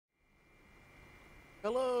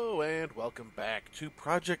Hello and welcome back to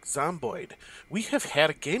Project Zomboid. We have had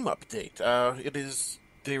a game update.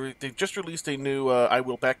 They've just released a new I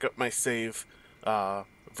will back up my save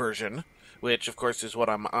version, which of course is what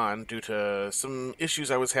I'm on due to some issues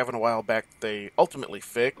I was having a while back. They ultimately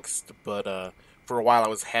fixed, but for a while I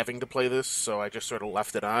was having to play this, so I just sort of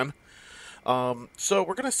left it on. So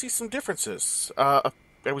we're gonna see some differences. I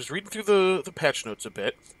was reading through the patch notes a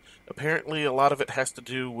bit. Apparently, a lot of it has to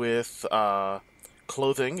do with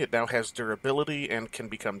clothing. It now has durability and can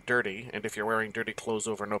become dirty. And if you're wearing dirty clothes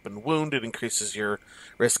over an open wound, it increases your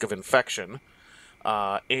risk of infection.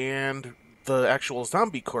 And the actual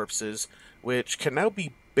zombie corpses, which can now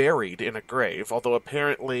be buried in a grave, although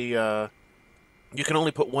apparently you can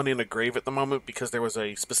only put one in a grave at the moment because there was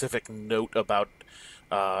a specific note about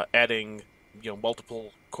adding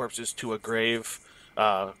multiple corpses to a grave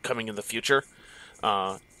coming in the future.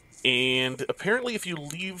 Uh, and apparently, if you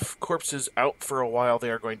leave corpses out for a while,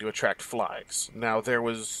 they are going to attract flies. Now, there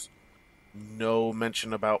was no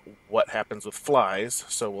mention about what happens with flies,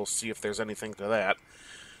 so we'll see if there's anything to that.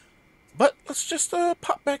 But let's just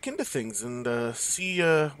pop back into things and see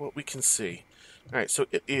what we can see. All right, so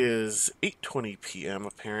it is 8:20 p.m.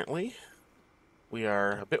 apparently. We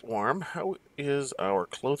are a bit warm. How is our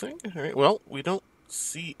clothing? All right, well, we don't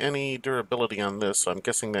see any durability on this, so I'm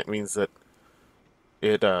guessing that means that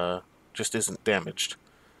it just isn't damaged.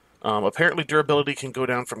 Apparently, durability can go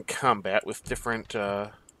down from combat with different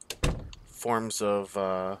forms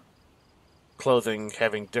of clothing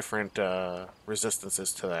having different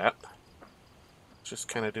resistances to that. Just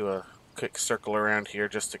kind of do a quick circle around here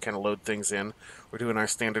just to kind of load things in. We're doing our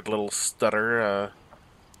standard little stutter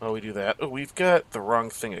while we do that. Oh, we've got the wrong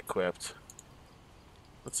thing equipped.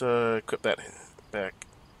 Let's equip that back.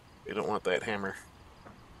 We don't want that hammer.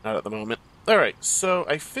 Not at the moment. Alright, so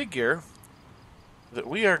I figure that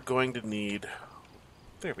we are going to need...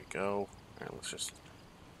 There we go. Alright, let's just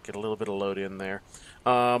get a little bit of load in there.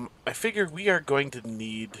 I figure we are going to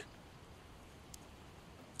need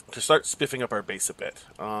to start spiffing up our base a bit.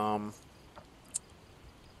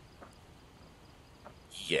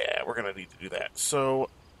 Yeah, we're going to need to do that. So,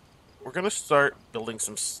 we're going to start building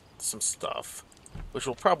some stuff, which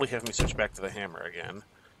will probably have me switch back to the hammer again.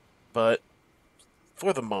 But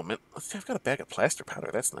for the moment, let's see, I've got a bag of plaster powder.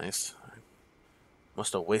 That's nice.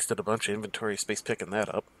 Must have wasted a bunch of inventory space picking that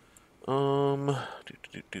up. Oh,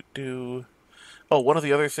 one of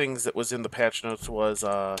the other things that was in the patch notes was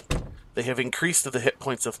they have increased the hit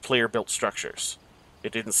points of player-built structures.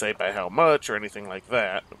 It didn't say by how much or anything like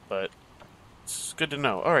that, but it's good to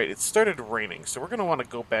know. All right, it started raining, so we're gonna want to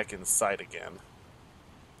go back inside again.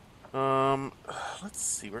 Let's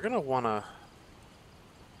see. We're gonna want to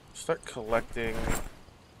start collecting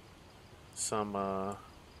some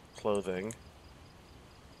clothing.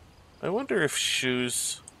 I wonder if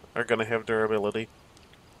shoes are going to have durability.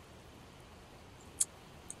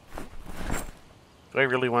 Do I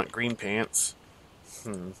really want green pants?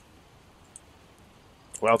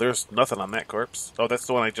 Well, there's nothing on that corpse. Oh, that's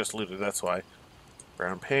the one I just looted, that's why.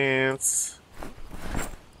 Brown pants.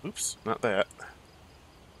 Oops, not that.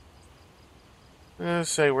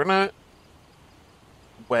 Say, we're not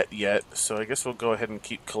wet yet, so I guess we'll go ahead and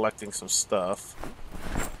keep collecting some stuff.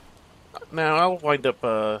 Now, I'll wind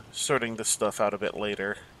up sorting this stuff out a bit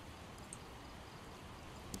later.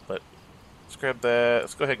 But let's grab that.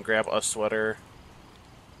 Let's go ahead and grab a sweater.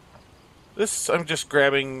 This I'm just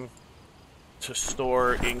grabbing to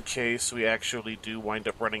store in case we actually do wind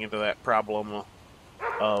up running into that problem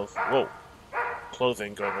of, whoa,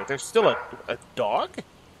 clothing going away. There's still a dog? I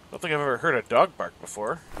don't think I've ever heard a dog bark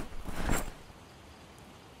before.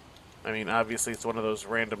 I mean, obviously it's one of those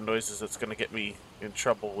random noises that's going to get me in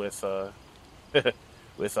trouble with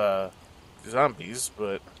with zombies,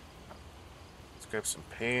 but let's grab some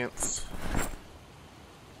pants.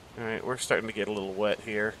 Alright, we're starting to get a little wet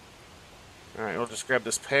here. Alright, we'll just grab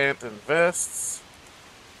this pant and vests.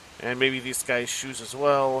 And maybe these guys' shoes as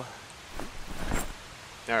well.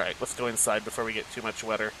 Alright, let's go inside before we get too much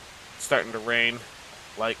wetter. It's starting to rain,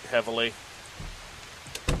 like, heavily.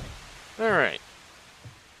 Alright.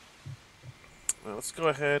 Well, let's go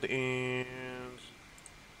ahead and...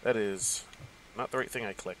 That is not the right thing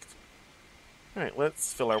I clicked. Alright,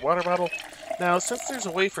 let's fill our water bottle. Now, since there's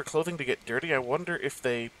a way for clothing to get dirty, I wonder if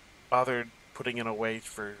they bothered putting in a way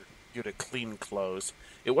for you to clean clothes.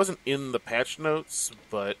 It wasn't in the patch notes,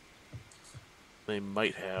 but they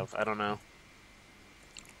might have. I don't know.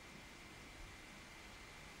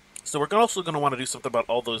 So we're also going to want to do something about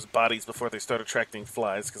all those bodies before they start attracting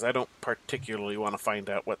flies, because I don't particularly want to find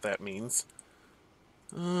out what that means.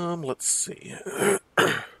 Let's see.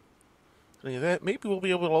 Any of that. Maybe we'll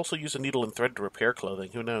be able to also use a needle and thread to repair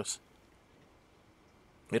clothing. Who knows?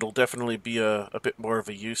 It'll definitely be a bit more of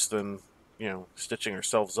a use than, stitching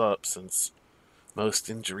ourselves up, since most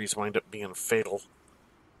injuries wind up being fatal.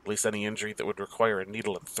 At least any injury that would require a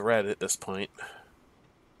needle and thread at this point.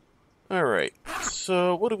 Alright,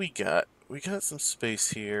 so what do we got? We got some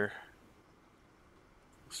space here.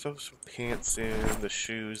 Let's throw some pants in, the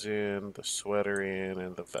shoes in, the sweater in,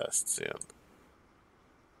 and the vests in.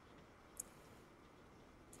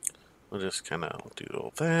 We'll just kind of do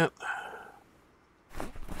all that.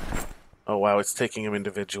 Oh wow, it's taking them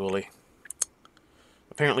individually.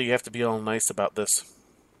 Apparently you have to be all nice about this.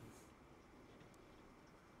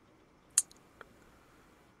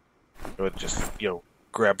 I would just,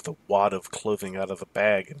 grab the wad of clothing out of the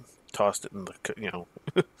bag and tossed it in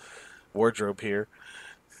the, wardrobe here.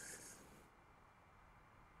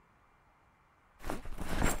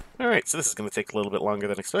 Alright, so this is going to take a little bit longer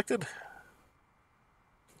than expected.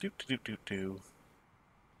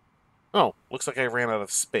 Oh, looks like I ran out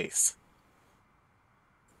of space.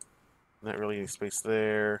 Not really any space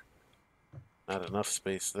there. Not enough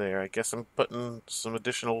space there. I guess I'm putting some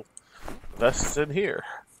additional vests in here.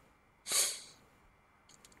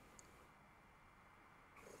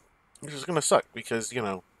 Which is going to suck because,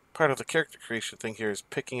 part of the character creation thing here is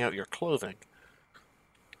picking out your clothing.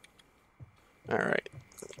 Alright.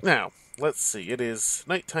 Now, let's see. It is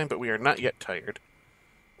nighttime, but we are not yet tired.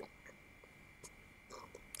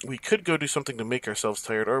 We could go do something to make ourselves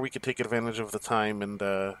tired, or we could take advantage of the time and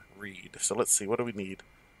read. So let's see. What do we need?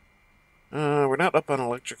 We're not up on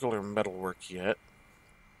electrical or metalwork yet.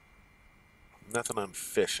 Nothing on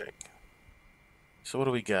fishing. So what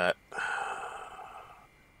do we got?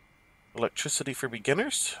 Electricity for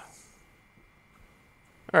beginners?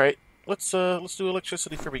 Alright, let's do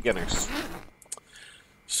electricity for beginners.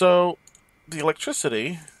 So, the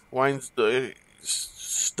electricity winds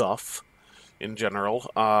stuff in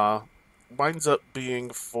general winds up being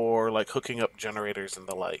for like hooking up generators and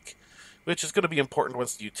the like, which is going to be important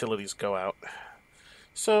once the utilities go out.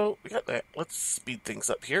 So, we got that. Let's speed things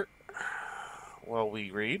up here while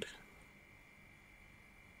we read.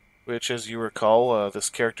 Which, as you recall, this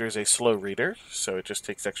character is a slow reader, so it just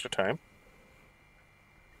takes extra time.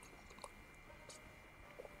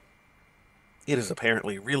 It is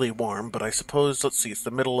apparently really warm, but I suppose, let's see, it's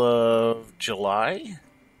the middle of July?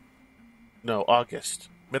 No, August.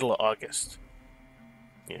 Middle of August.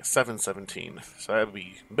 Yeah, 7/17. So that would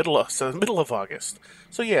be middle of August.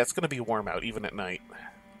 So yeah, it's going to be warm out, even at night.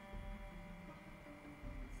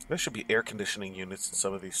 There should be air conditioning units in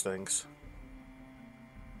some of these things.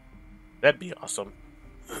 That'd be awesome.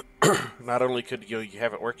 Not only could you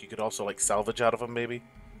have it work, you could also like salvage out of them, maybe.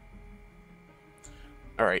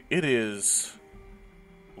 Alright, it is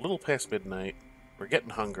a little past midnight. We're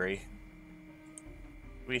getting hungry.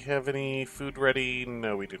 Do we have any food ready?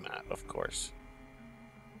 No, we do not, of course.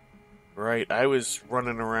 Right, I was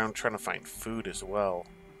running around trying to find food as well.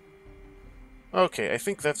 Okay, I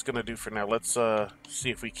think that's gonna do for now. Let's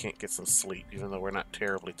see if we can't get some sleep, even though we're not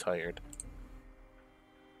terribly tired.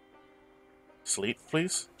 Sleep,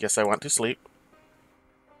 please? Yes, I want to sleep.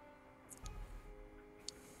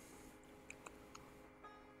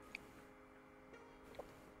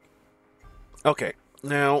 Okay,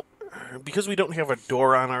 now, because we don't have a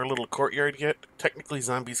door on our little courtyard yet, technically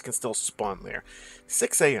zombies can still spawn there.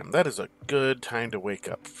 6 a.m., that is a good time to wake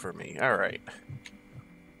up for me. Alright.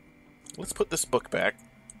 Let's put this book back,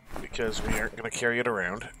 because we aren't going to carry it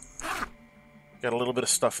around. Got a little bit of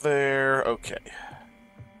stuff there. Okay.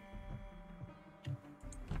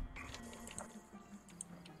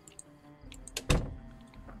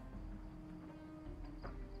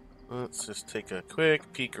 Let's just take a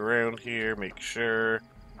quick peek around here, make sure.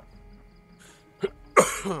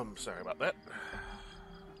 I'm sorry about that.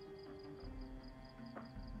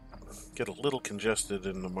 Get a little congested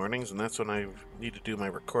in the mornings, and that's when I need to do my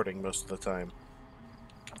recording most of the time.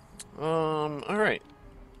 Alright.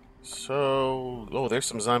 So, oh, there's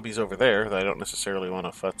some zombies over there that I don't necessarily want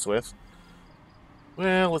to futz with.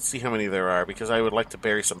 Well, let's see how many there are, because I would like to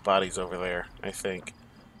bury some bodies over there, I think.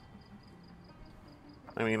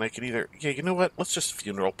 I mean, I could either... Yeah, you know what? Let's just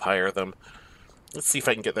funeral pyre them. Let's see if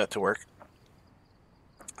I can get that to work.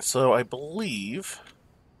 So, I believe...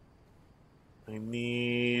 I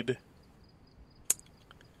need...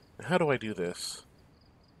 How do I do this?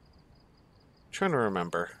 I'm trying to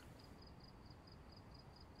remember.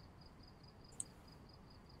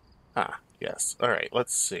 Ah, yes. Alright,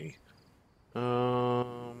 let's see.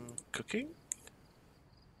 Cooking?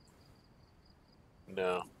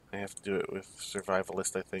 No. I have to do it with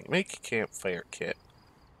Survivalist, I think. Make campfire kit.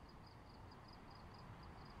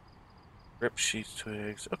 Rip sheets,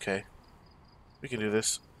 twigs. Okay. We can do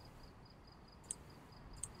this.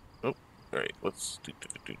 Oh, alright. Let's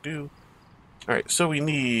do. Alright, so we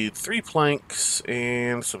need 3 planks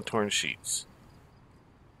and some torn sheets.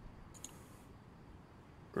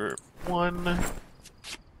 Rip 1.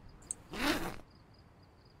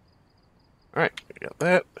 Alright, we got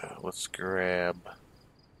that. Let's grab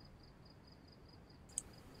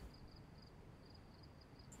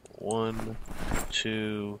 1,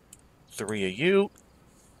 2, 3 of you.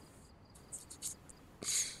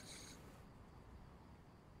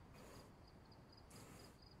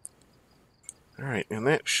 Alright, and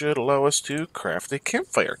that should allow us to craft a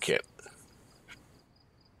campfire kit.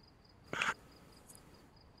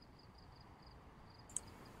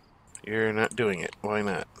 You're not doing it. Why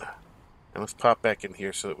not? And let's pop back in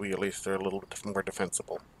here so that we at least are a little bit more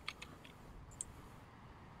defensible.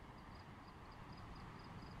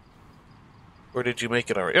 Or did you make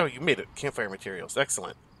it already? Oh, you made it. Campfire materials.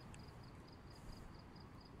 Excellent.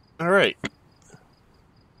 Alright.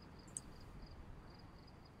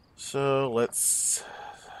 So let's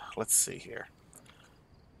see here.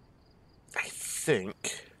 I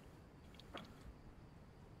think...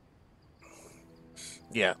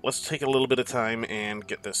 Yeah, let's take a little bit of time and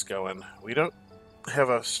get this going. We don't have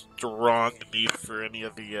a strong need for any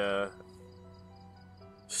of the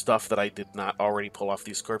stuff that I did not already pull off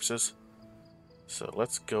these corpses. So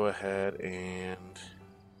let's go ahead and...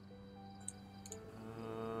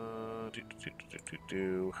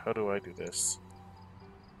 How do I do this?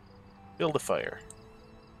 Build a fire.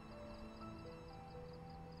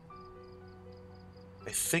 I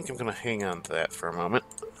think I'm going to hang on to that for a moment.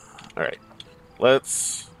 Alright.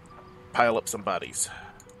 Let's pile up some bodies.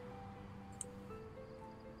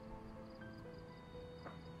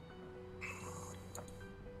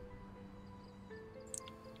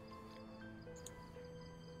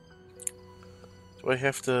 Do I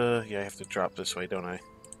have to... Yeah, I have to drop this way, don't I?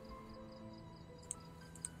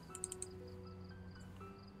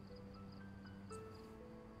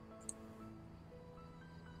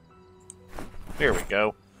 There we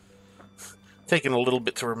go. Taking a little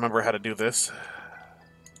bit to remember how to do this.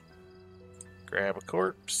 Grab a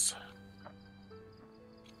corpse.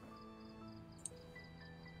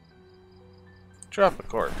 Drop a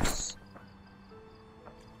corpse.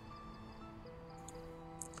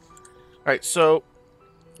 Alright, so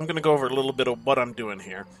I'm going to go over a little bit of what I'm doing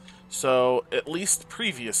here. So, at least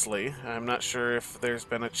previously, I'm not sure if there's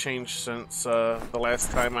been a change since the last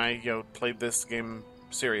time I played this game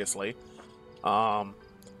seriously.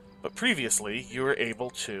 But previously, you were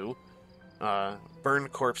able to burn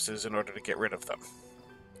corpses in order to get rid of them.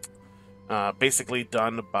 Basically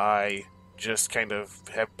done by just kind of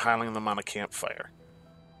piling them on a campfire.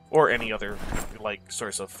 Or any other,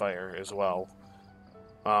 source of fire as well.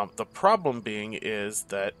 The problem being is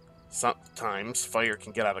that sometimes fire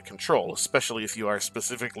can get out of control, especially if you are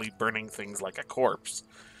specifically burning things like a corpse.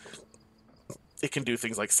 It can do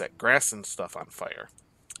things like set grass and stuff on fire.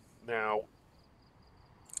 Now,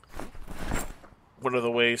 one of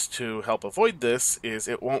the ways to help avoid this is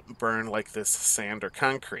it won't burn like this sand or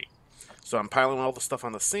concrete. So I'm piling all the stuff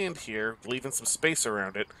on the sand here, leaving some space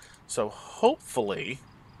around it, so hopefully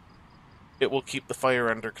it will keep the fire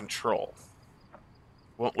under control.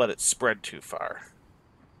 Won't let it spread too far.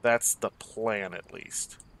 That's the plan, at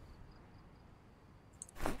least.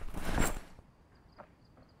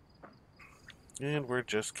 And we're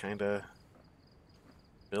just kind of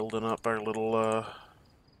building up our little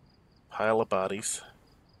pile of bodies.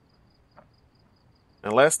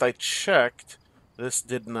 And last I checked, this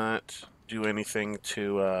did not do anything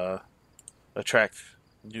to attract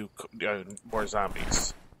more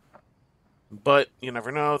zombies. But you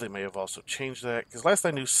never know, they may have also changed that. Because last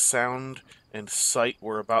I knew, sound and sight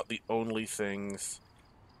were about the only things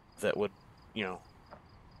that would,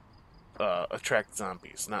 attract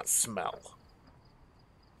zombies, not smell.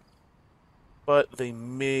 But they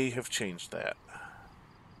may have changed that.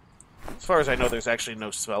 As far as I know, there's actually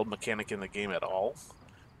no smell mechanic in the game at all.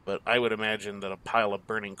 But I would imagine that a pile of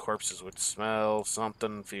burning corpses would smell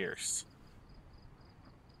something fierce.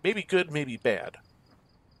 Maybe good, maybe bad.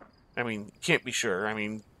 I mean, can't be sure. I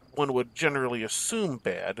mean, one would generally assume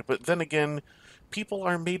bad, but then again, people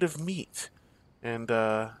are made of meat. And,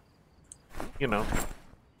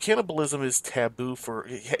 cannibalism is taboo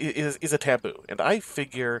is a taboo. And I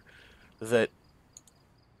figure that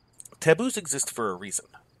taboos exist for a reason.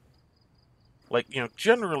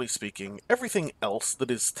 Generally speaking, everything else that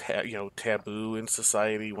is taboo in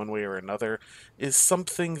society one way or another is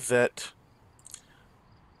something that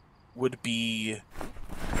would be,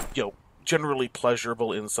 generally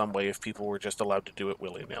pleasurable in some way if people were just allowed to do it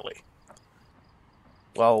willy-nilly.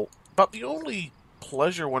 Well, about the only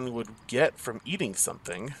pleasure one would get from eating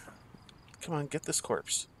something. Come on, get this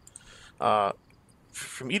corpse. Uh,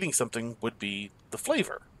 from eating something would be the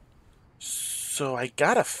flavor. So I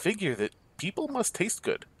gotta figure that people must taste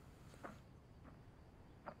good.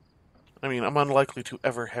 I mean, I'm unlikely to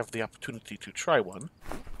ever have the opportunity to try one,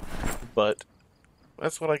 but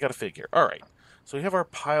that's what I gotta figure. Alright, so we have our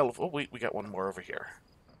pile of... Oh, wait, we got one more over here.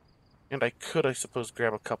 And I could, I suppose,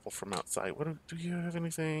 grab a couple from outside. What do you have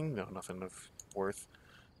anything? No, nothing of worth.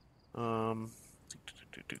 Um,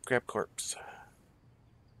 grab corpse.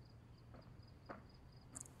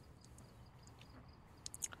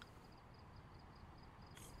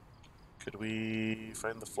 Could we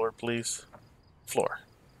find the floor, please? Floor.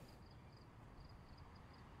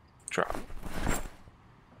 Drop.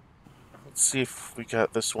 Let's see if we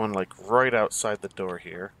got this one, like, right outside the door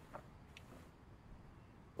here.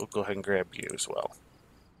 We'll go ahead and grab you as well.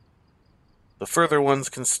 The further ones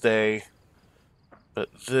can stay, but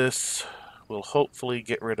this will hopefully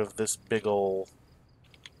get rid of this big ol'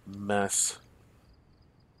 mess.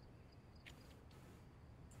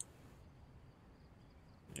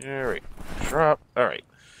 Alright, drop. Alright,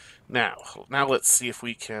 now let's see if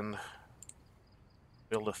we can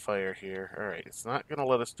build a fire here. Alright, it's not going to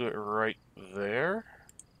let us do it right there.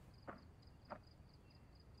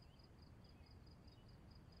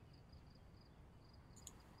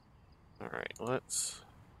 Alright, let's...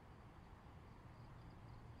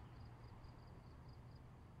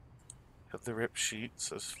 have the rip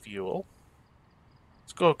sheets as fuel.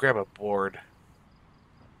 Let's go grab a board.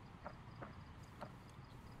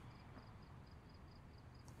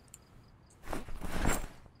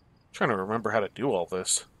 Trying to remember how to do all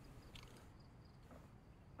this.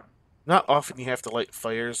 Not often you have to light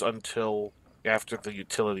fires until after the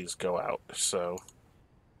utilities go out, so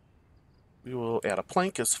we will add a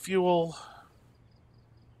plank as fuel.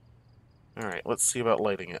 Alright, let's see about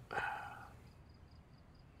lighting it.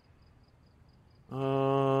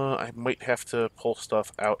 I might have to pull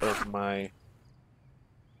stuff out of my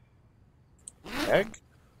bag.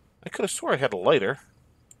 I could have swore I had a lighter.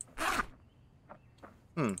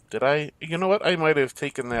 Did I? You know what? I might have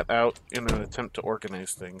taken that out in an attempt to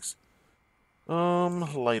organize things.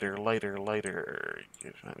 Lighter. I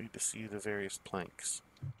need to see the various planks.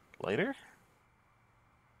 Lighter?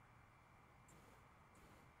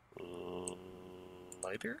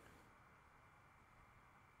 Lighter?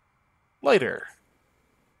 Lighter.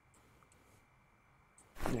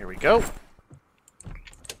 There we go.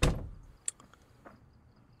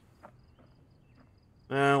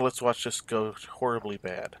 Now let's watch this go horribly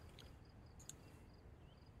bad.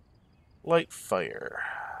 Light fire.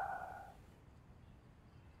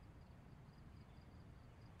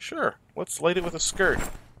 Sure, let's light it with a skirt.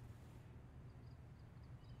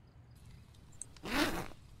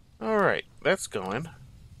 Alright, that's going.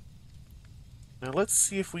 Now let's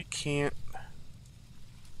see if we can't...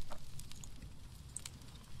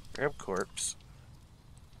 grab corpse.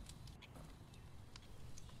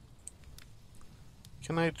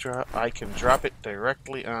 Can I drop... I can drop it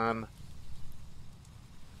directly on...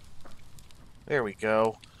 There we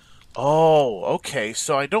go. Oh, okay,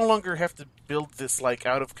 so I no longer have to build this, like,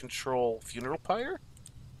 out-of-control funeral pyre?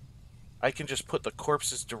 I can just put the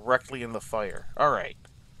corpses directly in the fire. Alright.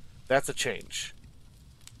 That's a change.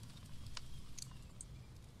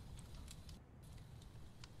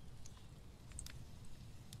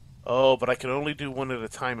 Oh, but I can only do one at a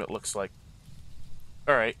time, it looks like.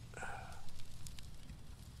 Alright.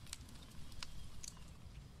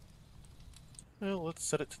 Well, let's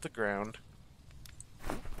set it to the ground.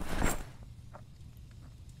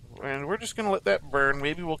 And we're just going to let that burn.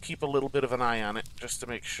 Maybe we'll keep a little bit of an eye on it, just to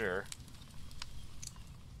make sure.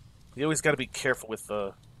 You always got to be careful with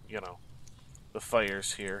the, the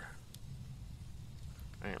fires here.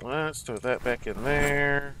 Alright, let's throw that back in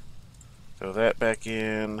there. Throw that back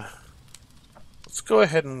in. Let's go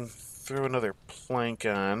ahead and throw another plank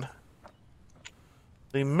on.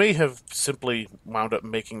 They may have simply wound up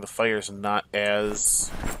making the fires not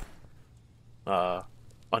as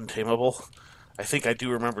untamable. I think I do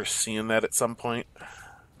remember seeing that at some point.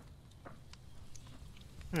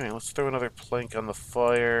 Alright, let's throw another plank on the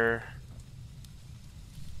fire.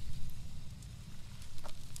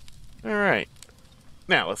 Alright.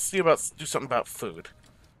 Now, let's do something about food.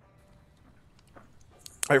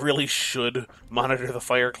 I really should monitor the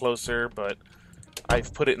fire closer, but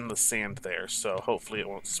I've put it in the sand there, so hopefully it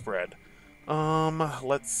won't spread.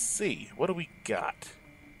 Let's see. What do we got?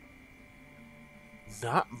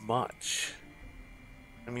 Not much.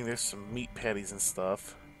 I mean, there's some meat patties and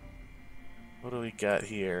stuff. What do we got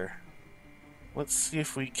here? Let's see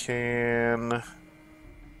if we can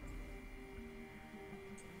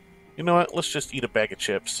You know what? Let's just eat a bag of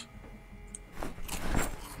chips.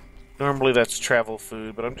 Normally that's travel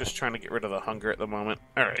food, but I'm just trying to get rid of the hunger at the moment.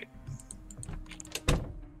 Alright.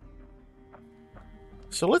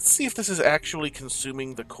 So let's see if this is actually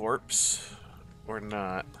consuming the corpse or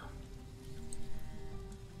not.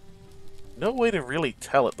 No way to really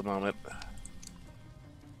tell at the moment.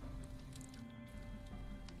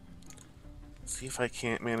 See if I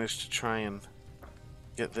can't manage to try and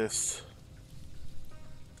get this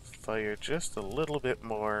fire just a little bit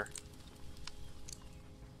more.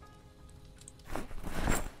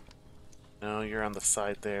 No, you're on the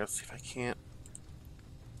side there. Let's see if I can't.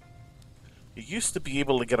 You used to be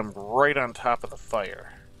able to get them right on top of the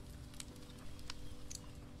fire.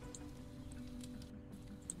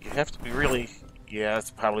 You have to be really... Yeah, that's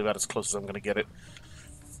probably about as close as I'm going to get it.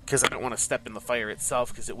 Because I don't want to step in the fire itself,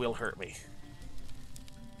 because it will hurt me.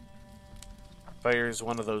 Fire is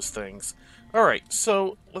one of those things. Alright,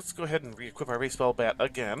 so let's go ahead and re-equip our baseball bat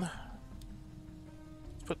again.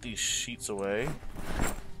 Let's put these sheets away.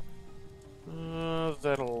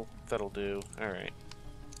 That'll do. Alright.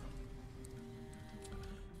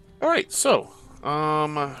 Alright, so,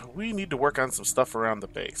 we need to work on some stuff around the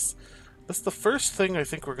base. That's the first thing I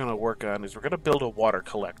think we're going to work on, is we're going to build a water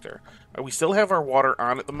collector. We still have our water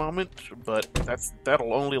on at the moment, but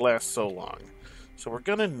that'll only last so long. So we're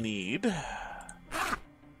going to need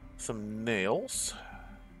some nails.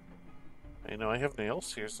 I know I have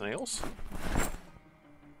nails. Here's nails.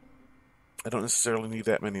 I don't necessarily need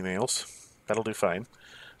that many nails. That'll do fine.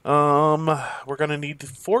 We're going to need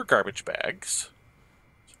 4 garbage bags.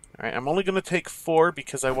 Alright, I'm only going to take 4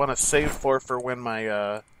 because I want to save 4 for when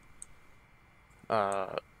my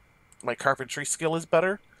my carpentry skill is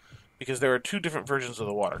better. Because there are 2 different versions of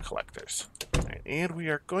the water collectors. Right, and we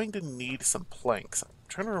are going to need some planks. I'm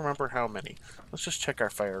trying to remember how many. Let's just check our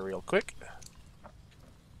fire real quick.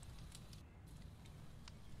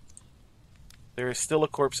 There is still a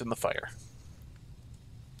corpse in the fire.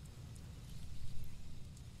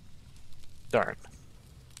 Darn.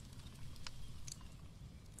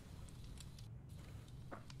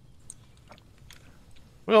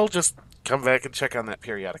 We'll just come back and check on that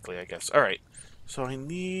periodically, I guess. Alright. So I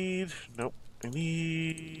need... Nope. I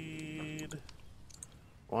need...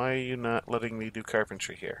 Why are you not letting me do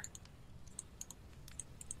carpentry here?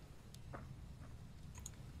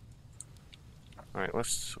 Alright,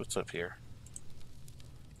 what's up here?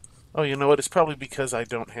 Oh, you know what? It's probably because I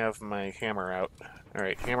don't have my hammer out.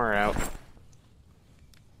 Alright, hammer out.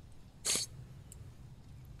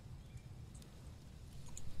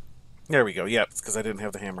 There we go. Yep, it's because I didn't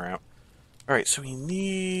have the hammer out. Alright, so we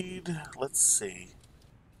need... Let's see.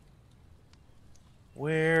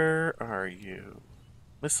 Where are you?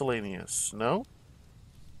 Miscellaneous. No?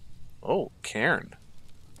 Oh, cairn.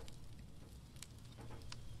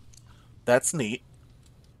 That's neat.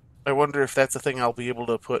 I wonder if that's a thing I'll be able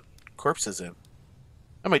to put corpses in.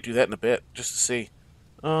 I might do that in a bit, just to see.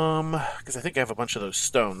 Because I think I have a bunch of those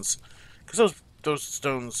stones. Because those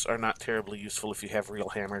stones are not terribly useful if you have real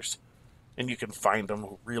hammers. And you can find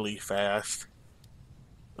them really fast.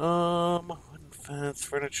 Wooden fence,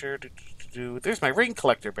 furniture, There's my rain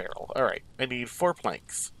collector barrel. Alright, I need 4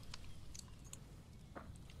 planks.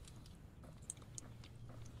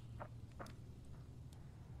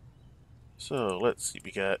 So, let's see,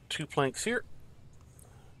 we got 2 planks here.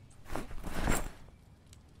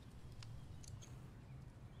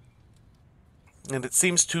 And it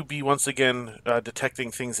seems to be, once again,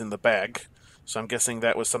 detecting things in the bag. So I'm guessing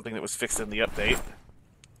that was something that was fixed in the update.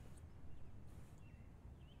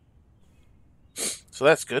 So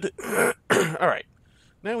that's good. Alright.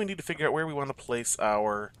 Now we need to figure out where we want to place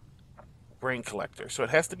our rain collector. So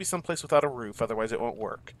it has to be someplace without a roof, otherwise it won't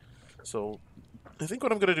work. So I think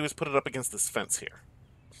what I'm going to do is put it up against this fence here.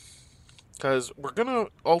 Because we're going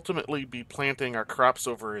to ultimately be planting our crops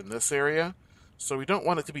over in this area. So we don't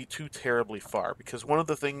want it to be too terribly far. Because one of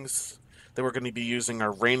the things that we're going to be using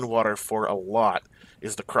our rainwater for a lot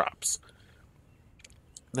is the crops.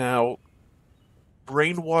 Now,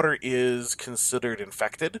 rainwater is considered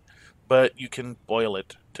infected, but you can boil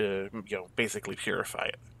it to, basically purify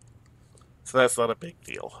it. So that's not a big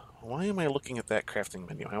deal. Why am I looking at that crafting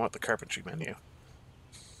menu? I want the carpentry menu.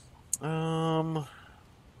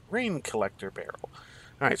 Rain collector barrel.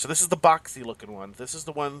 Alright, so this is the boxy looking one. This is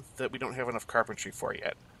the one that we don't have enough carpentry for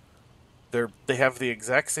yet. They have the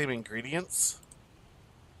exact same ingredients.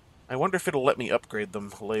 I wonder if it'll let me upgrade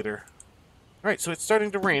them later. Alright, so it's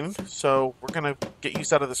starting to rain, so we're going to get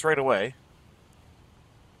used out of this right away.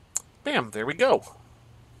 Bam, there we go.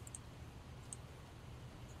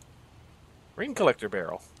 Rain collector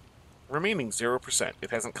barrel. Remaining 0%.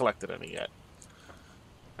 It hasn't collected any yet.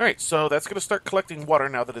 Alright, so that's going to start collecting water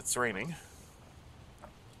now that it's raining.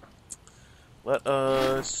 Let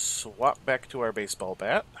us swap back to our baseball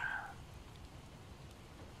bat.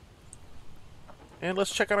 And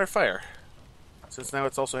let's check on our fire, since now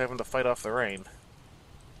it's also having to fight off the rain.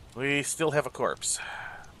 We still have a corpse.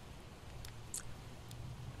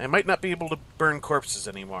 I might not be able to burn corpses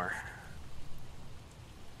anymore.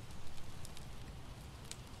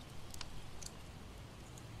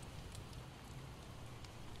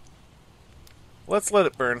 Let's let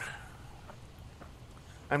it burn.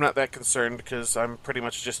 I'm not that concerned because I'm pretty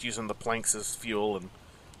much just using the planks as fuel, and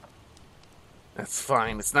that's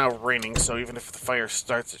fine. It's now raining, so even if the fire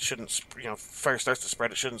starts, it shouldn't, fire starts to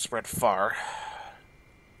spread, it shouldn't spread far.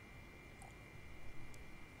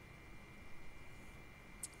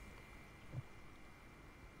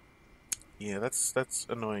 Yeah, that's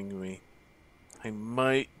annoying me. I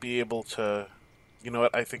might be able to... You know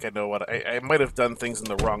what? I think I know what... I might have done things in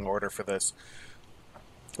the wrong order for this.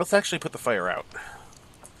 Let's actually put the fire out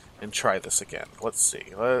and try this again. Let's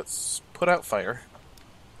see. Let's put out fire.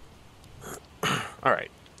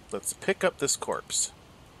 Alright. Let's pick up this corpse.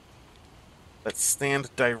 Let's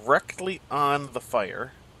stand directly on the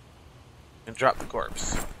fire and drop the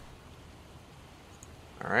corpse.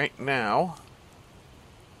 Alright, now...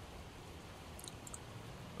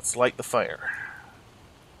 let's light the fire.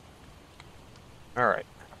 Alright.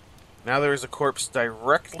 Now there is a corpse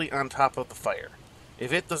directly on top of the fire.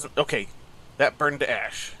 If it doesn't... okay, that burned to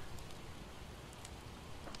ash.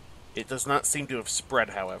 It does not seem to have spread,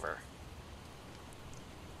 however.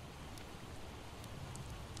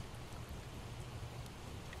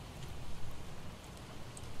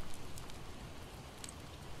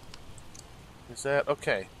 Is that...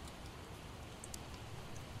 okay.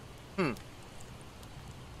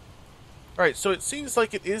 Alright, so it seems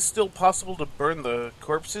like it is still possible to burn the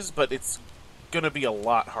corpses, but it's gonna be a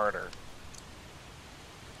lot harder.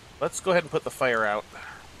 Let's go ahead and put the fire out.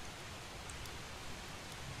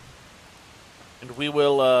 And we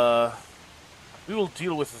will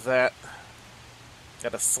deal with that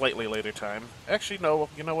at a slightly later time. Actually, no,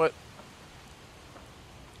 you know what?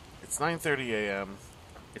 It's 9:30 a.m.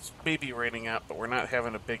 It's maybe raining out, but we're not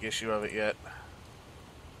having a big issue of it yet.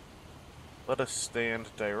 Let us stand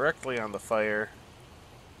directly on the fire.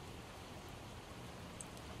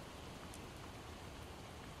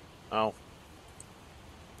 Oh.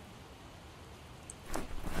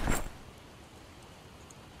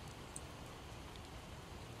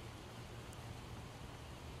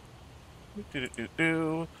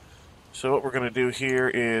 So what we're going to do here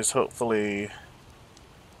is hopefully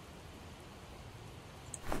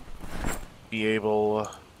be able...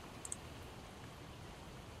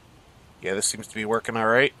 yeah, this seems to be working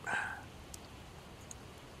alright.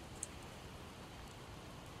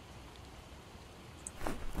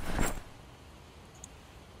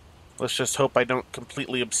 Let's just hope I don't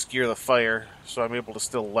completely obscure the fire, so I'm able to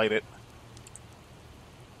still light it.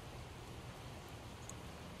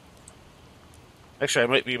 Actually, I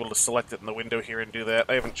might be able to select it in the window here and do that.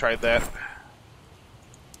 I haven't tried that.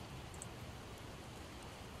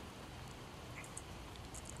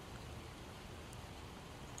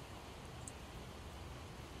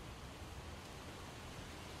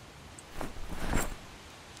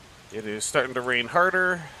 It is starting to rain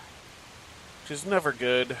harder, which is never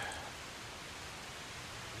good.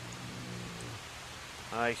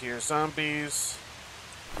 I hear zombies.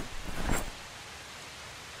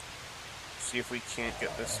 See if we can't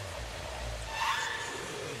get this.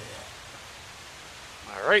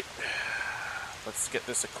 Alright. Let's get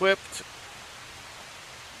this equipped.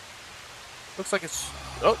 Looks like it's...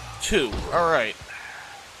 oh, 2. Alright.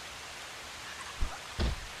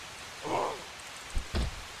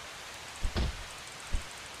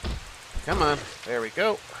 Come on. There we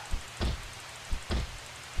go.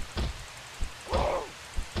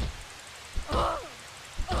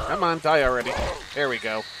 Come on, die already. There we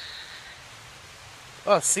go.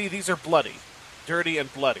 Oh, see, these are bloody. Dirty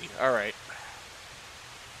and bloody. Alright.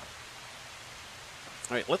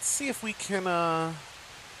 Alright, let's see if we can,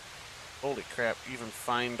 holy crap, even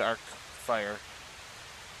find our fire.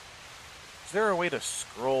 Is there a way to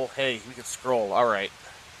scroll? Hey, we can scroll. Alright.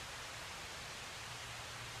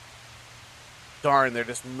 Darn, there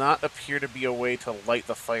does not appear to be a way to light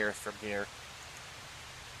the fire from here.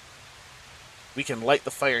 We can light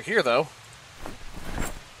the fire here, though.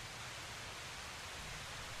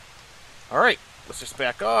 Alright, let's just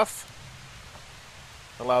back off.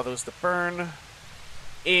 Allow those to burn.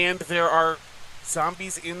 And there are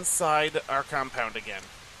zombies inside our compound again.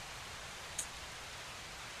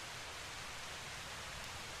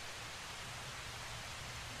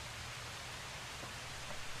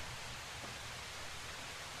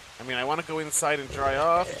 I mean, I want to go inside and dry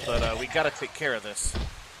off, but we gotta take care of this.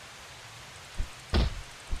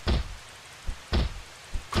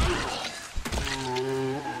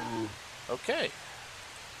 Okay.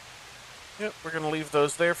 Yep, we're gonna leave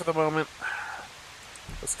those there for the moment.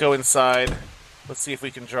 Let's go inside. Let's see if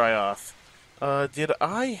we can dry off. Did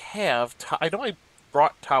I have... I know I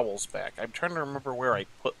brought towels back. I'm trying to remember where I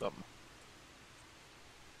put them.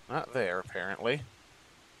 Not there, apparently.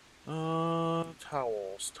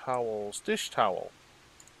 Towels. Dish towel.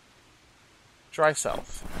 Dry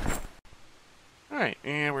self. Alright,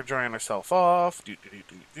 and we're drying ourselves off.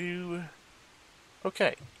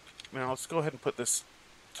 Okay. Now let's go ahead and put this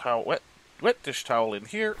towel, wet dish towel in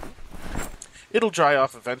here. It'll dry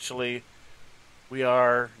off eventually. We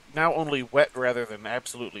are now only wet rather than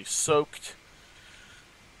absolutely soaked.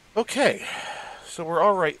 Okay, so we're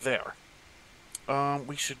all right there.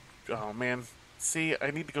 We should... Oh, man. See, I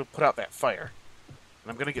need to go put out that fire. And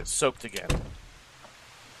I'm going to get soaked again.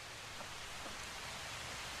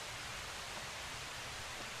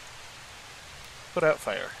 Put out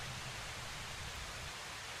fire.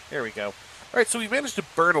 There we go. Alright, so we managed to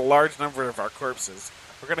burn a large number of our corpses.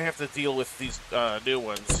 We're going to have to deal with these new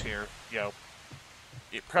ones here. You know,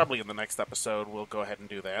 probably in the next episode we'll go ahead and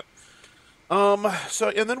do that. And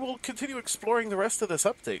then we'll continue exploring the rest of this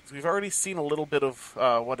update. We've already seen a little bit of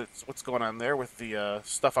what's going on there with the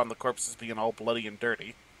stuff on the corpses being all bloody and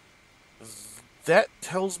dirty. That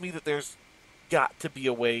tells me that there's got to be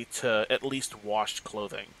a way to at least wash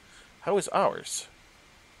clothing. How is ours?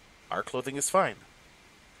 Our clothing is fine.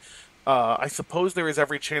 I suppose there is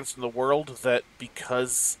every chance in the world that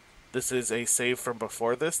because this is a save from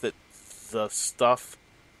before this, that the stuff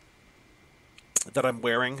that I'm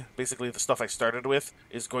wearing, basically the stuff I started with,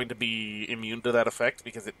 is going to be immune to that effect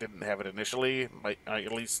because it didn't have it initially,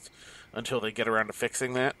 at least until they get around to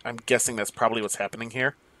fixing that. I'm guessing that's probably what's happening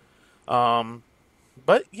here.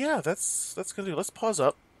 But yeah, that's going to do. Let's pause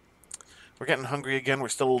up. We're getting hungry again. We're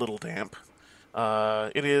still a little damp.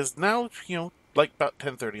 It is now, like about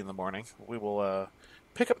 10:30 in the morning. We will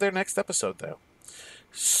pick up their next episode, though.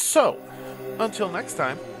 So, until next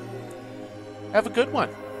time, have a good one.